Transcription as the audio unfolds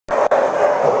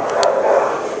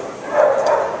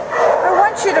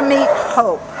to meet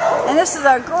Hope. And this is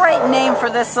a great name for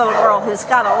this little girl who's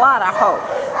got a lot of hope.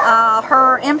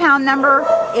 Her impound number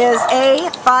is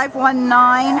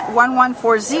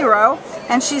A5191140,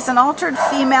 and she's an altered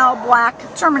female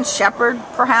black German Shepherd,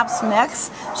 perhaps mix.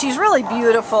 She's really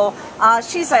beautiful.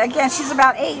 She's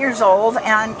about 8 years old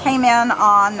and came in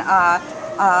on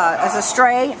as a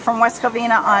stray from West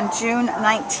Covina on June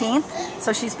 19th.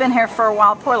 So she's been here for a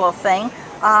while, poor little thing.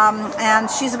 And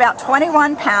she's about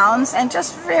 21 pounds and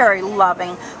just very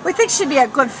loving. We think she'd be a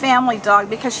good family dog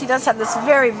because she does have this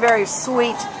very, very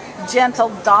sweet, gentle,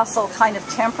 docile kind of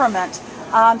temperament.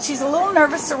 She's a little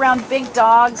nervous around big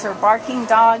dogs or barking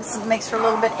dogs. It makes her a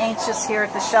little bit anxious here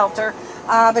at the shelter.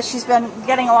 But she's been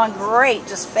getting along great,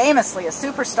 just famously a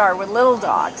superstar with little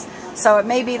dogs. So it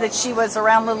may be that she was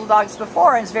around little dogs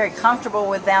before and is very comfortable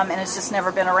with them and has just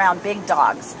never been around big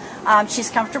dogs. She's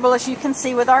comfortable, as you can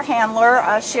see, with our handler,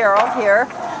 Cheryl, here,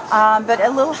 but a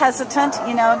little hesitant,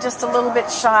 you know, just a little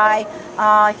bit shy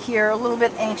here, a little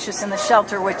bit anxious in the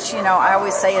shelter, which, you know, I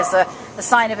always say is a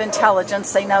sign of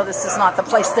intelligence. They know this is not the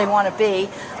place they want to be.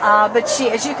 But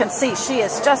she, as you can see, she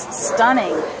is just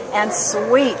stunning and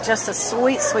sweet, just a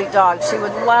sweet, sweet dog. She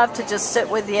would love to just sit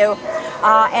with you.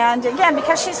 And again,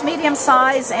 because she's medium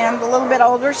size and a little bit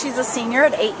older, she's a senior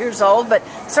at 8 years old, but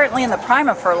certainly in the prime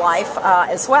of her life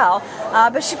as well.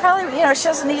 But she probably, you know, she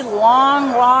doesn't need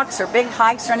long walks or big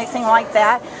hikes or anything like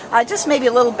that. Just maybe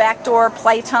a little backdoor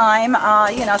playtime,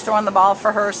 you know, throwing the ball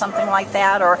for her or something like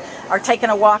that, or taking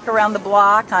a walk around the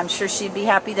block. I'm sure she'd be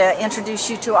happy to introduce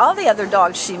you to all the other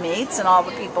dogs she meets and all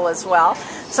the people as well.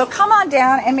 So come on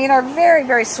down and meet our very,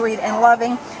 very sweet and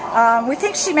loving. We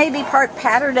think she may be part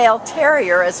Patterdale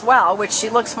Terrier as well, which she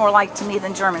looks more like to me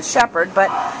than German Shepherd.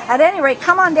 But at any rate,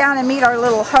 come on down and meet our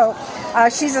little Hope.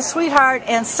 She's a sweetheart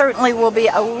and certainly will be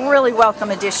a really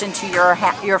welcome addition to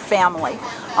your family.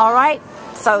 All right,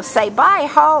 so say bye,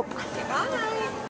 Hope. Bye.